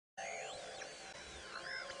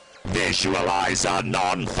visualizer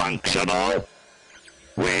non-functional?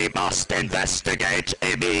 We must investigate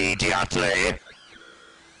immediately.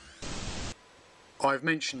 I've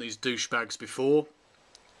mentioned these douchebags before.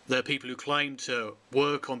 They're people who claim to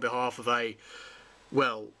work on behalf of a,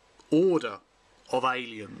 well, order of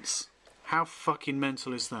aliens. How fucking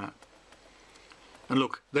mental is that? And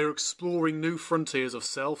look, they're exploring new frontiers of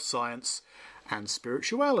self, science and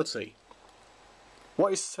spirituality.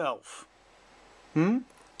 What is self?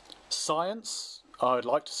 Science? I would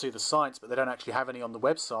like to see the science, but they don't actually have any on the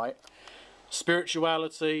website.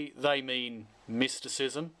 Spirituality, they mean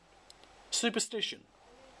mysticism. Superstition.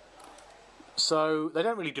 So they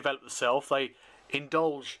don't really develop the self, they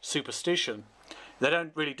indulge superstition. They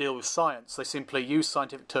don't really deal with science, they simply use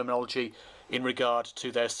scientific terminology in regard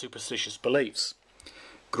to their superstitious beliefs.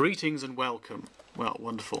 Greetings and welcome. Well,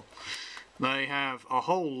 wonderful. They have a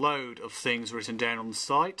whole load of things written down on the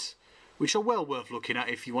site, which are well worth looking at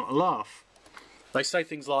if you want to laugh. They say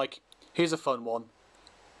things like, here's a fun one,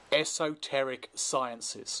 esoteric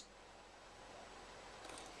sciences.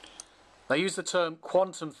 They use the term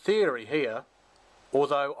quantum theory here,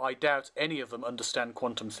 although I doubt any of them understand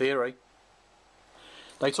quantum theory.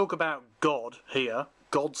 They talk about God here,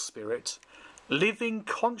 God spirit, living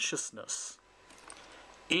consciousness,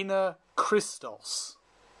 inner Christos,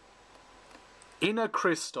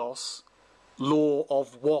 law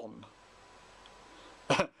of one.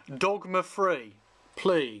 Dogma free,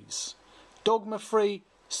 please. Dogma free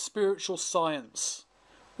spiritual science.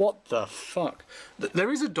 What the fuck?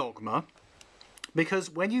 There is a dogma, because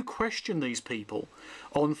when you question these people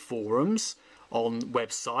on forums, on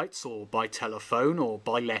websites, or by telephone, or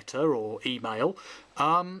by letter, or email,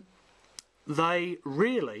 they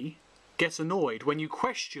really get annoyed when you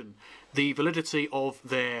question the validity of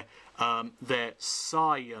their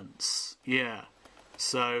science. Yeah.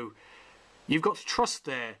 So you've got to trust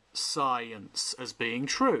their science as being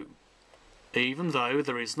true, even though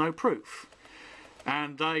there is no proof.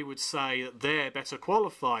 And they would say that they're better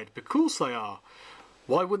qualified. Because they are.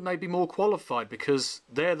 Why wouldn't they be more qualified? Because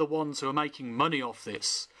they're the ones who are making money off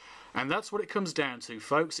this. And that's what it comes down to,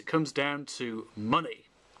 folks. It comes down to money.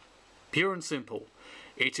 Pure and simple.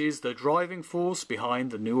 It is the driving force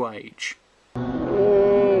behind the New Age.